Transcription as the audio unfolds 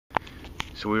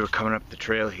So we were coming up the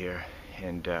trail here,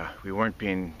 and we weren't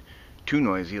being too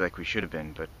noisy like we should have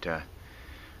been, but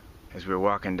as we were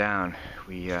walking down,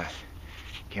 we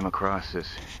came across this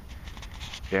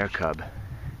bear cub.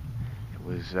 It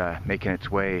was making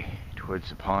its way towards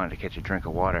the pond to catch a drink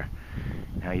of water.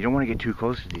 Now, you don't want to get too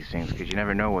close to these things because you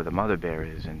never know where the mother bear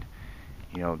is, and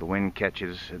you know, the wind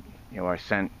catches it, our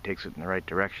scent takes it in the right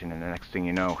direction, and the next thing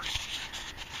you know,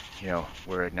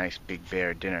 we're at a nice big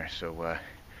bear dinner. So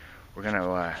we're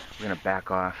gonna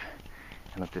back off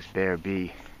and let this bear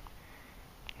be,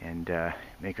 and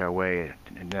make our way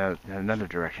in another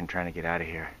direction, trying to get out of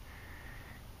here.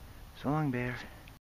 So long, bear.